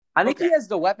points. I think he has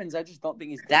the weapons. I just don't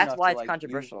think he's good That's enough why to, it's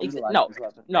controversial. This is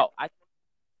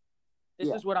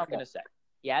what I'm going to say.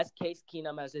 He has Case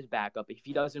Keenum as his backup. If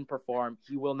he doesn't perform,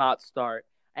 he will not start.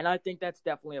 And I think that's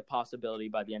definitely a possibility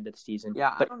by the end of the season.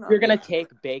 Yeah, but if you're going to take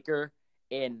Baker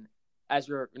in as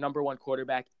your number 1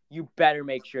 quarterback, you better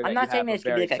make sure that I'm not saying that it's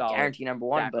going to be like a guarantee number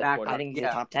 1, but I think he's a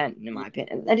top 10 in my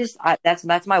opinion.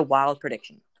 That's my wild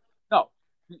prediction. No,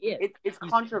 he is. It's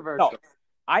controversial. No,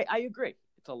 I agree.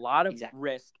 It's a lot of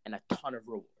risk and a ton of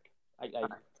reward.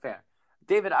 Fair.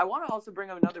 David, I want to also bring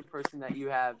up another person that you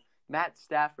have, Matt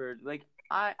Stafford. Like,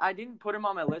 I didn't put him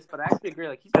on my list, but I actually agree.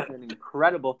 Like, he's been an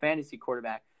incredible fantasy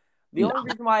quarterback. The only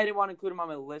reason why I didn't want to include him on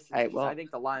my list is because I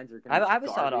think the Lions are going to be I have a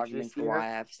solid argument for why I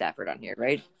have Stafford on here,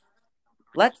 right?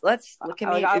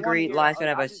 Can we agree Lions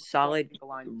going to have a solid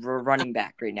running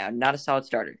back right now, not a solid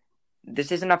starter?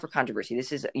 This isn't up for controversy.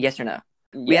 This is yes or no.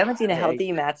 We haven't seen a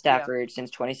healthy Matt Stafford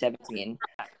since 2017.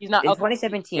 He's not. In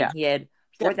 2017, he had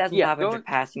 4,500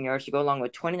 passing yards to go along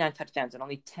with 29 touchdowns and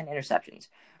only 10 interceptions,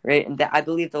 right? And I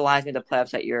believe the Lions made the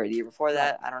playoffs that year or the year before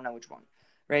that. I don't know which one,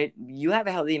 right? You have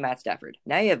a healthy Matt Stafford.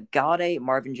 Now you have Galladay,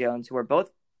 Marvin Jones, who are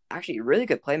both actually really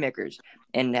good playmakers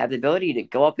and have the ability to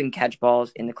go up and catch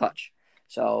balls in the clutch.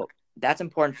 So that's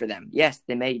important for them. Yes,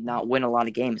 they may not win a lot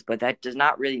of games, but that does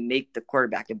not really make the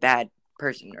quarterback a bad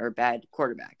person or a bad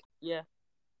quarterback. Yeah.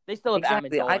 They still have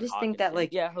Amendola. I just think that,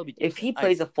 he'll be if he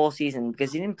plays a full season,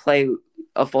 because he didn't play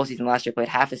a full season last year, played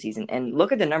half a season, and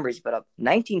look at the numbers he put up,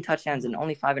 19 touchdowns and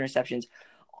only 5 interceptions.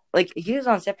 Like, he was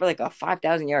on set for, a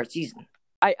 5,000-yard season.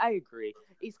 I agree.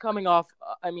 He's coming off,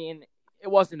 it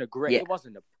wasn't a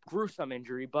gruesome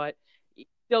injury, but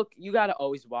still, you got to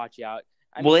always watch out.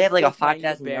 Will he have, a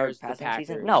 5,000-yard passing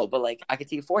season? No, but, I could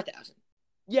see 4,000.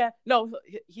 Yeah, no,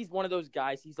 he's one of those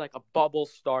guys. He's like a bubble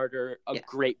starter,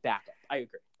 great backup. I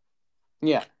agree.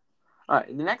 Yeah. All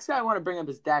right. The next guy I want to bring up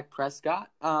is Dak Prescott.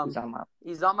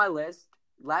 He's on my list.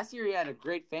 Last year he had a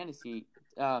great fantasy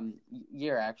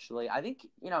year, actually. I think,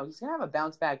 he's going to have a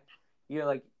bounce back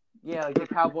year. The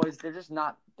Cowboys, they're just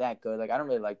not that good. I don't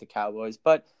really like the Cowboys.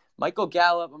 But Michael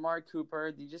Gallup, Amari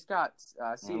Cooper, they just got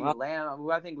CeeDee Lamb,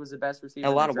 who I think was the best receiver. A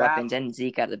lot of weapons and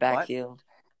Zeke out of the backfield.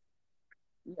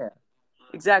 What? Yeah.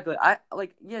 Exactly.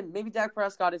 Maybe Dak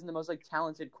Prescott isn't the most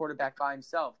talented quarterback by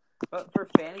himself, but for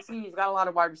fantasy, he's got a lot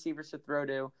of wide receivers to throw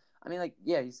to.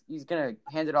 He's gonna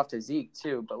hand it off to Zeke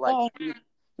too, but he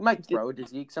might throw to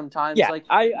Zeke sometimes. Yeah,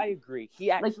 I agree.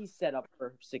 He's set up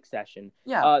for succession.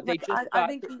 Yeah, I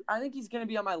think he's gonna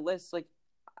be on my list.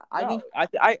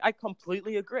 I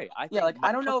completely agree. I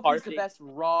don't know if he's the best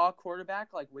raw quarterback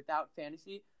without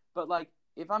fantasy, but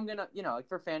if I'm gonna,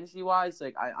 for fantasy wise,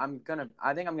 I think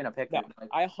I'm gonna pick him.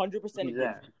 I 100% agree.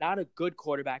 He's not a good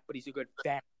quarterback, but he's a good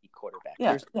fantasy quarterback.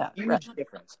 Yeah, There's a huge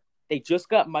difference. They just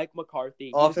got Mike McCarthy.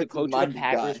 He was the coach of the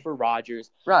Packers for Rodgers.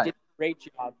 Right. Did a great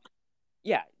job.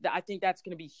 Yeah, I think that's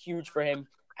gonna be huge for him.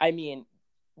 He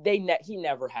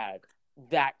never had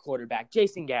that quarterback.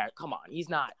 Jason Garrett, come on, he's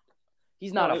not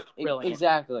a brilliant.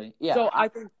 Exactly. Yeah. So I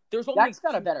think there's only Dak's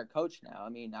got a better coach now. I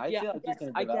mean, I feel like he's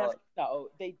going to develop.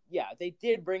 They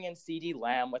did bring in CeeDee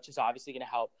Lamb, which is obviously going to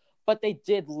help. But they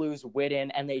did lose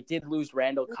Witten, and they did lose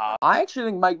Randall Cobb. I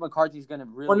actually think Mike McCarthy's going to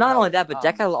really. Well, not help, only that, but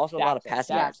Dak had also a Dak- lot of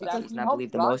passing Dak- yards. Dak- That's he I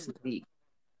believe the helped most in the league.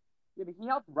 Yeah, but he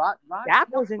helped Dak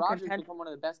was in Rodgers contention. become one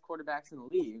of the best quarterbacks in the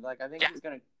league. Like, I think he's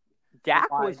going to.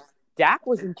 Dak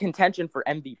was in contention for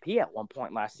MVP at one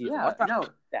point last season. Yeah, no,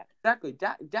 Dak. exactly.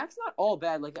 Dak's not all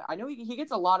bad. Like, I know he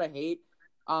gets a lot of hate.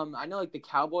 I know, like, the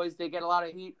Cowboys, they get a lot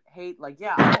of hate. Like,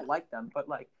 yeah, I don't like them, but,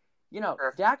 like,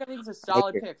 Dak, I think is a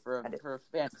solid pick for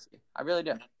fantasy. I really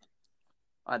do.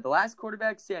 The last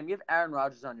quarterback, Sam, you have Aaron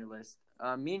Rodgers on your list.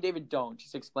 Me and David don't.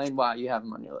 Just explain why you have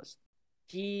him on your list.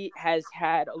 He has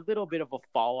had a little bit of a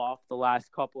fall off the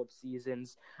last couple of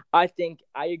seasons. I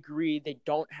agree they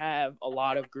don't have a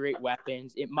lot of great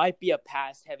weapons. It might be a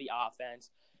pass-heavy offense,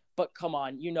 but come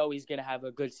on, he's going to have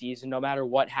a good season no matter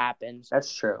what happens.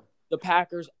 That's true. The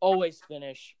Packers always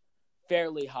finish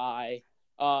fairly high.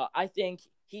 I think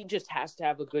he just has to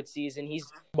have a good season. He's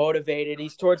motivated.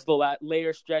 He's towards the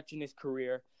later stretch in his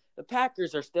career. The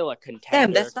Packers are still a contender.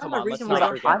 Damn, that's not the reason why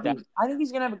I think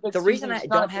he's gonna have a good The season. reason I It's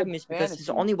not don't have him is because his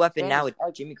only weapon now with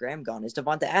Jimmy Graham gone is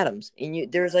Devonta Adams. And you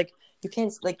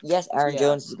can't, yes, Aaron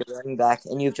Jones is a good running back,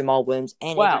 and you have Jamal Williams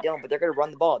and A.J. Dillon, but they're going to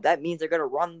run the ball. That means they're going to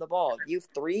run the ball. You have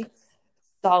 3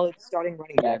 solid starting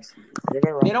running backs. They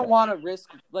don't want to risk,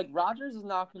 like, Rodgers is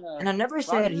not going to. And I never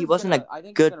said he wasn't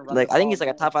a good, I think he's like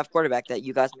a top 5 quarterback that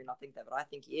you guys may not think that, but I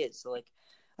think he is. So,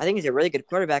 I think he's a really good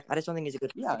quarterback. I just don't think he's a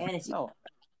good fantasy. No.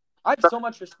 I have so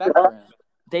much respect for him.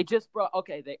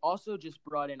 They also just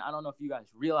brought in, I don't know if you guys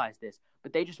realize this,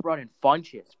 but they just brought in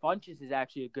Funchess. Funchess is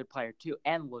actually a good player too,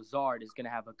 and Lazard is going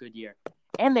to have a good year.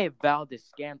 And they have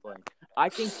Valdes-Scantling. I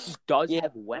think he does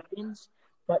have weapons,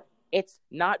 but it's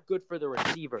not good for the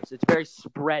receivers. It's very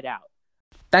spread out.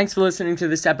 Thanks for listening to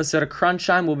this episode of Crunch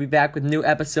Time. We'll be back with new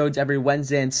episodes every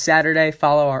Wednesday and Saturday.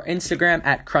 Follow our Instagram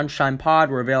at Crunch Time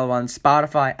Pod. We're available on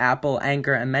Spotify, Apple,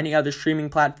 Anchor, and many other streaming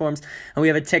platforms. And we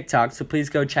have a TikTok, so please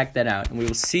go check that out. And we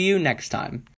will see you next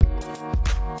time.